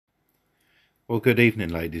Well, good evening,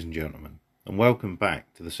 ladies and gentlemen, and welcome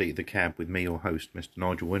back to the Seat of the Cab with me, your host, Mr.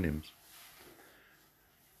 Nigel Williams.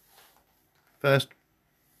 First,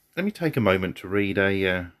 let me take a moment to read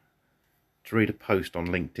a post on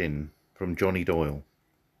LinkedIn from Johnny Doyle,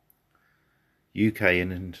 UK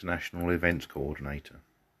and International Events Coordinator,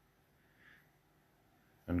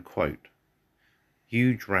 and quote,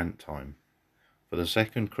 "Huge rant time. For the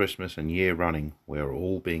second Christmas and year running, we are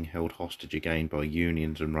all being held hostage again by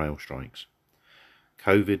unions and rail strikes.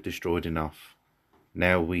 COVID destroyed enough.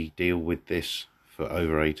 Now we deal with this for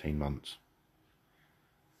over 18 months.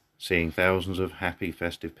 Seeing thousands of happy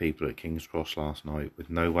festive people at King's Cross last night with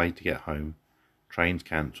no way to get home, trains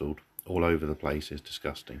cancelled, all over the place is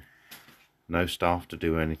disgusting. No staff to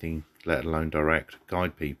do anything, let alone direct,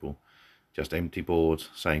 guide people, just empty boards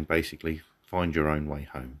saying basically, find your own way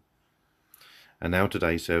home. And now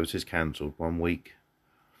today's service is cancelled 1 week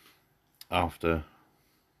after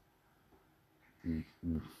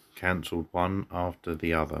one after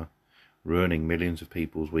the other, ruining millions of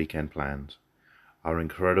people's weekend plans. Our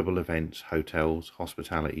incredible events, hotels,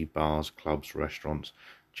 hospitality, bars, clubs, restaurants,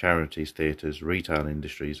 charities, theatres, retail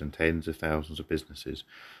industries and tens of thousands of businesses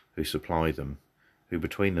who supply them, who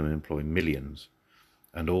between them employ millions,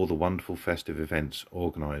 and all the wonderful festive events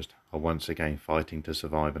organised are once again fighting to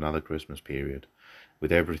survive another Christmas period,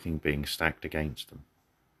 with everything being stacked against them.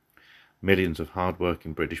 Millions of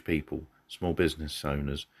hard-working British people, small business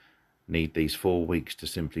owners, need these 4 weeks to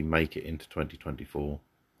simply make it into 2024,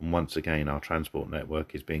 and once again our transport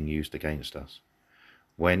network is being used against us.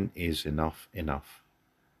 When is enough enough?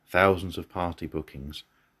 Thousands of party bookings,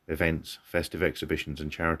 events, festive exhibitions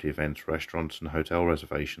and charity events, restaurants and hotel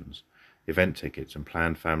reservations, event tickets and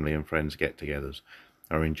planned family and friends get-togethers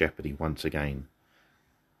are in jeopardy once again.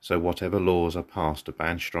 So whatever laws are passed to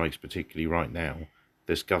ban strikes, particularly right now,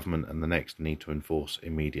 this government and the next need to enforce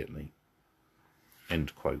immediately."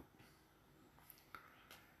 End quote.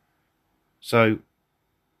 So,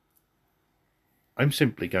 I'm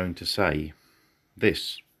simply going to say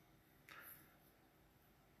this,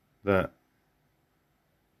 that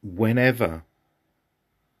whenever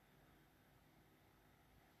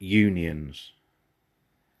unions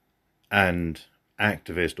and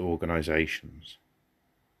activist organisations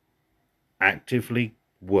actively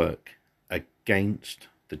work against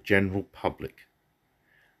the general public,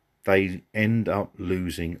 they end up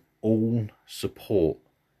losing all support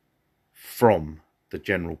from the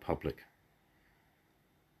general public.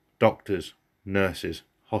 Doctors, nurses,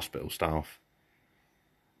 hospital staff,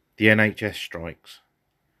 the NHS strikes,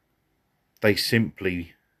 they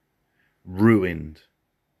simply ruined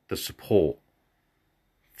the support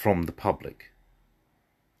from the public.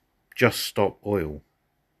 Just Stop Oil.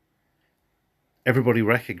 Everybody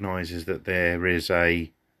recognises that there is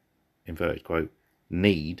a, inverted quote,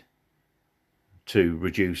 need to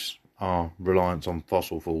reduce our reliance on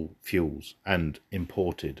fossil fuels and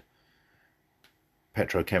imported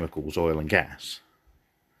petrochemicals, oil and gas.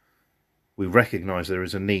 We recognise there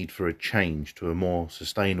is a need for a change to a more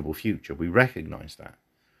sustainable future. We recognise that.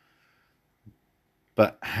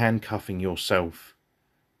 But handcuffing yourself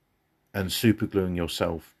and supergluing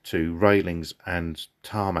yourself to railings and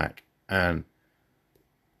tarmac and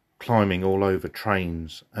climbing all over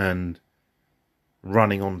trains and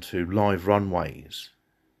running onto live runways,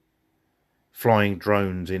 flying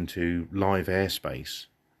drones into live airspace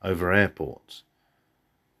over airports,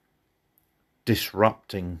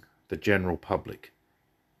 disrupting the general public,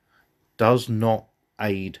 does not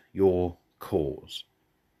aid your cause.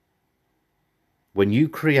 When you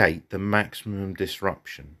create the maximum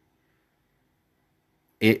disruption,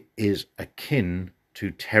 it is akin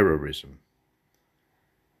to terrorism.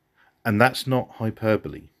 And that's not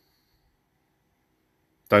hyperbole.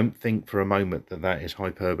 Don't think for a moment that that is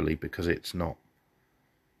hyperbole, because it's not.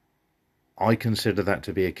 I consider that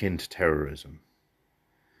to be akin to terrorism,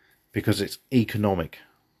 because it's economic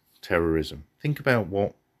terrorism. Think about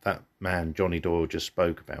what that man, Johnny Doyle, just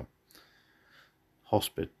spoke about.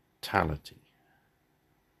 Hospitality,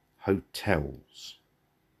 hotels,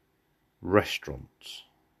 restaurants,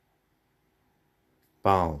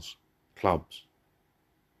 bars, clubs.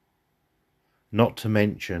 Not to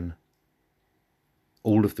mention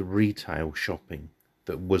all of the retail shopping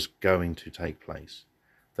that was going to take place,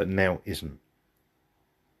 that now isn't.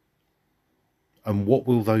 And what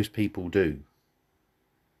will those people do?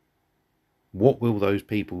 What will those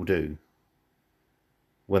people do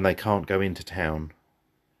when they can't go into town?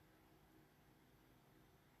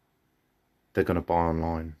 They're going to buy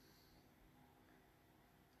online.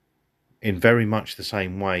 In very much the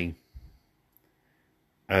same way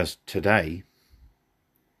as today,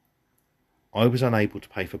 I was unable to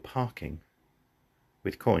pay for parking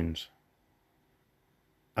with coins,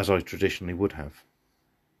 as I traditionally would have.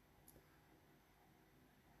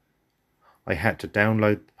 I had to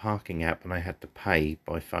download the parking app and I had to pay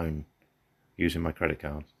by phone using my credit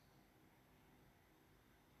card.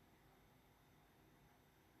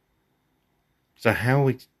 So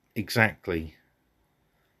how exactly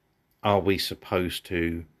are we supposed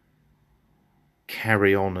to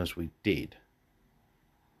carry on as we did?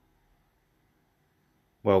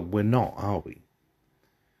 Well, we're not, are we?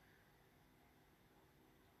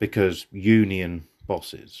 Because union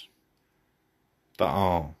bosses that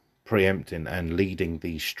are preempting and leading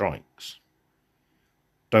these strikes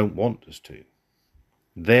don't want us to.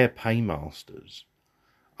 Their paymasters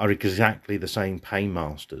are exactly the same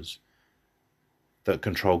paymasters that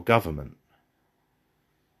control government,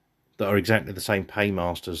 that are exactly the same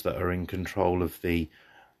paymasters that are in control of the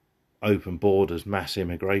open borders mass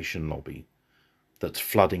immigration lobby that's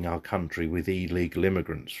flooding our country with illegal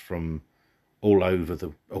immigrants from all over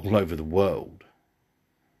the world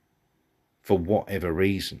for whatever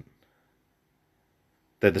reason.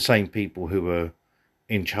 They're the same people who are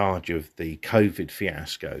in charge of the COVID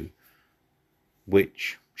fiasco,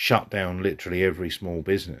 which shut down literally every small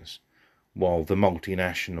business, while the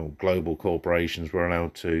multinational global corporations were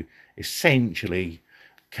allowed to essentially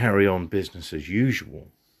carry on business as usual.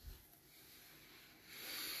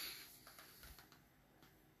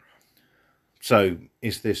 So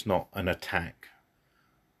is this not an attack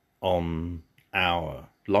on our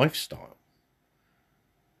lifestyle?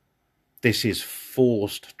 This is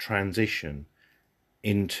forced transition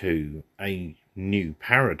into a new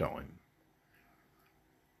paradigm.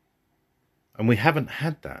 And we haven't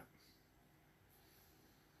had that.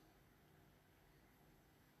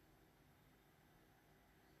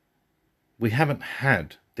 We haven't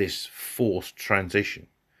had this forced transition.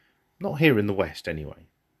 Not here in the West, anyway.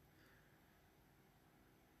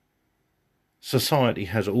 Society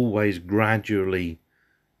has always gradually,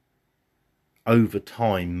 over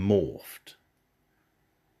time, morphed.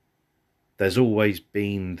 There's always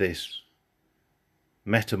been this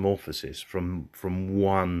metamorphosis from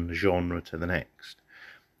one genre to the next.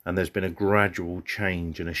 And there's been a gradual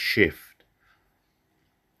change and a shift.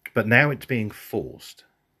 But now it's being forced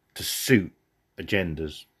to suit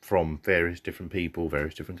agendas from various different people,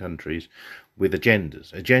 various different countries, with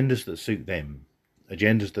agendas that suit them,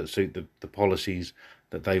 agendas that suit the policies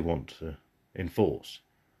that they want to enforce,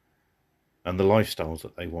 and the lifestyles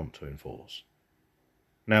that they want to enforce.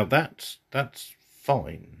 Now that's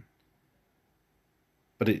fine,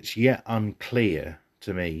 but it's yet unclear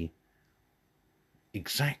to me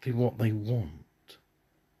exactly what they want.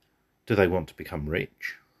 Do they want to become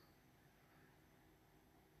rich?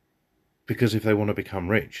 Because if they want to become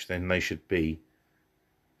rich, then they should be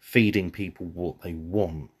feeding people what they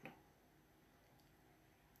want,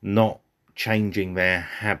 not changing their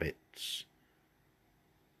habits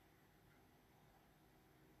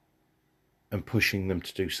and pushing them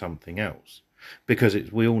to do something else. Because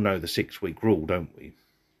we all know the 6-week rule, don't we?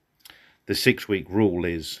 The 6-week rule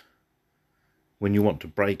is when you want to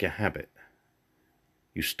break a habit,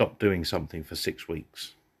 you stop doing something for 6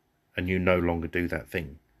 weeks and you no longer do that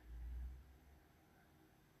thing.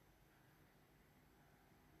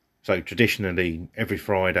 So traditionally, every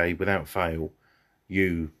Friday, without fail,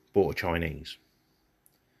 you bought a Chinese.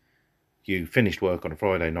 You finished work on a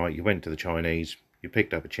Friday night, you went to the Chinese, you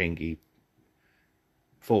picked up a chinky,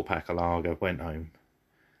 4-pack of lager, went home,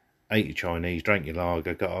 ate your Chinese, drank your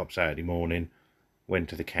lager, got up Saturday morning, went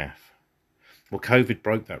to the cafe. Well, COVID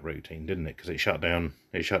broke that routine, didn't it? Because it shut down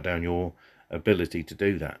your ability to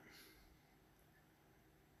do that.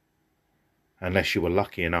 Unless you were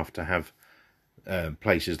lucky enough to have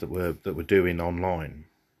places that were doing online.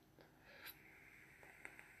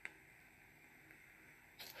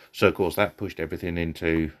 So of course that pushed everything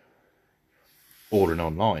into ordering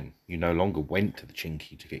online. You no longer went to the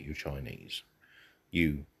chinky to get your Chinese.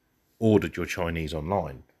 You ordered your Chinese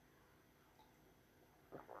online.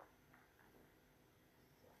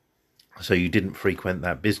 So you didn't frequent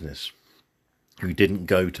that business. You didn't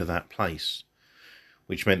go to that place,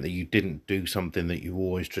 which meant that you didn't do something that you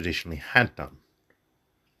always traditionally had done.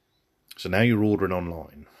 So now you're ordering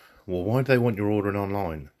online. Well, why do they want you ordering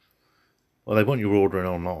online? Well, they want you ordering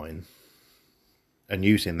online and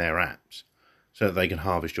using their apps so that they can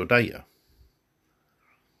harvest your data.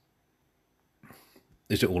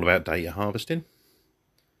 Is it all about data harvesting?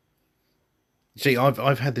 See,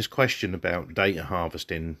 I've had this question about data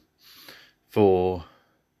harvesting for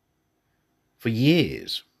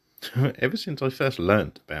years, ever since I first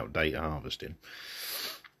learnt about data harvesting.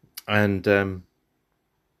 And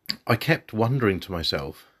I kept wondering to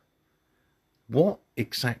myself, what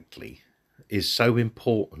exactly is so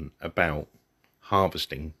important about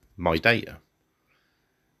harvesting my data?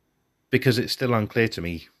 Because it's still unclear to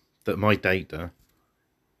me that my data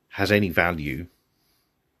has any value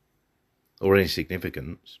or any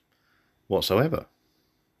significance whatsoever.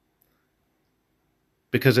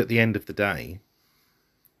 Because at the end of the day,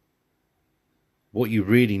 what you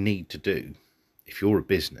really need to do, if you're a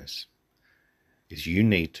business, is you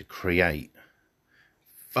need to create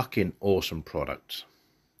fucking awesome products.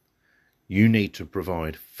 You need to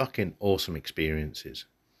provide fucking awesome experiences.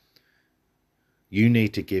 You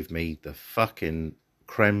need to give me the fucking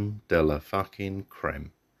creme de la fucking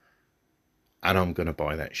creme. And I'm going to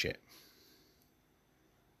buy that shit.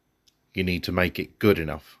 You need to make it good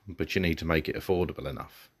enough, but you need to make it affordable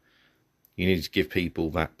enough. You need to give people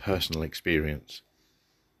that personal experience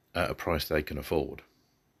at a price they can afford.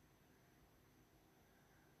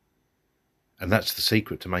 And that's the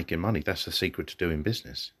secret to making money. That's the secret to doing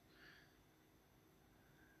business.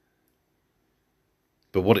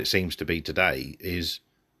 But what it seems to be today is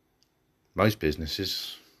most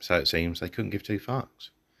businesses, so it seems, they couldn't give two fucks.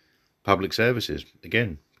 Public services,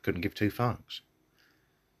 again, couldn't give two fucks.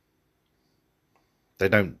 They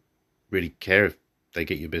don't really care if they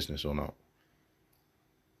get your business or not.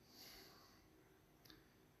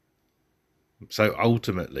 So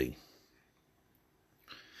ultimately,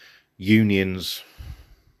 the unions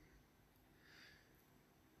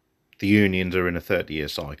are in a 30-year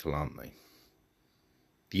cycle, aren't they?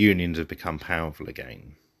 The unions have become powerful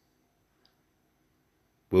again.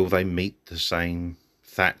 Will they meet the same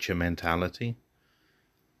Thatcher mentality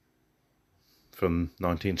from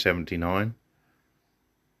 1979,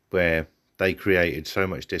 where they created so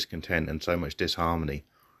much discontent and so much disharmony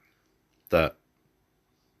that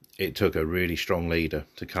it took a really strong leader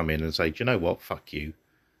to come in and say, do you know what, fuck you,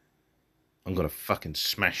 I'm going to fucking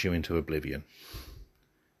smash you into oblivion.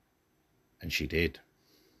 And she did.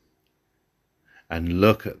 And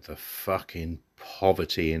look at the fucking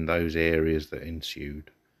poverty in those areas that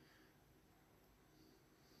ensued.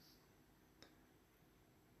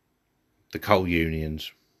 The coal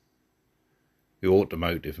unions, the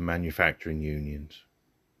automotive and manufacturing unions,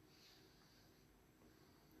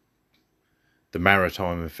 the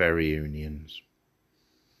maritime and ferry unions.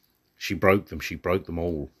 She broke them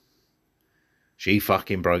all. She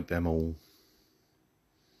fucking broke them all.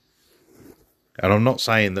 And I'm not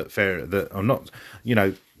saying that I'm not, you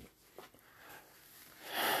know,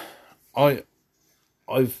 I've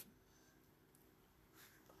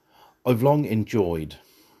long enjoyed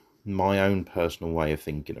my own personal way of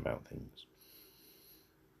thinking about things,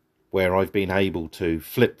 where I've been able to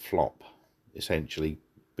flip-flop, essentially,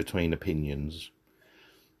 between opinions,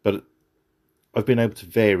 but I've been able to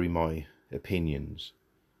vary my opinions,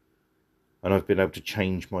 and I've been able to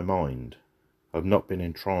change my mind. I've not been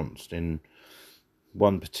entranced in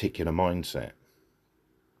one particular mindset,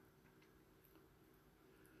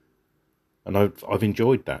 and I've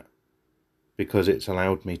enjoyed that, because it's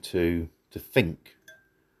allowed me to think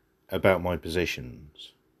about my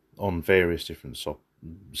positions on various different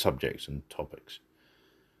subjects and topics.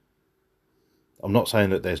 I'm not saying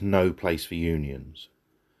that there's no place for unions.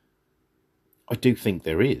 I do think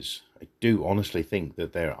there is. I do honestly think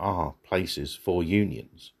that there are places for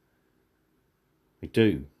unions. I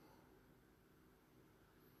do.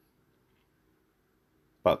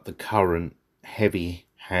 But the current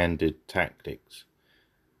heavy-handed tactics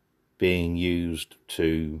being used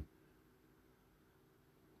to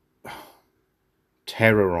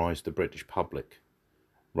terrorise the British public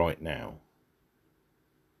right now,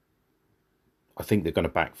 I think they're going to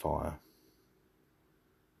backfire.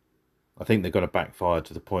 I think they're going to backfire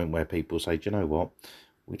to the point where people say, do you know what,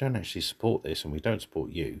 we don't actually support this and we don't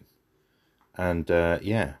support you. And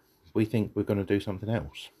yeah, we think we're going to do something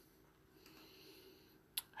else.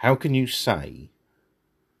 How can you say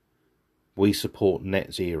we support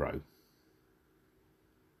net zero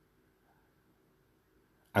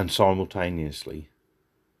and simultaneously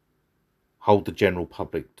hold the general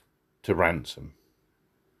public to ransom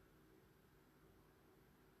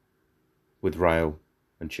with rail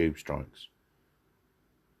and tube strikes?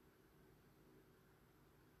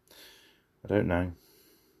 I don't know.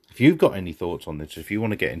 If you've got any thoughts on this, if you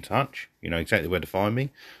want to get in touch, you know exactly where to find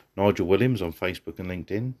me. Nigel Williams on Facebook and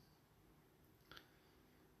LinkedIn.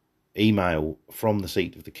 Email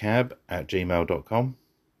fromtheseatofthecab@gmail.com.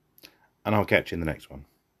 And I'll catch you in the next one.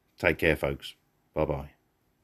 Take care, folks. Bye-bye.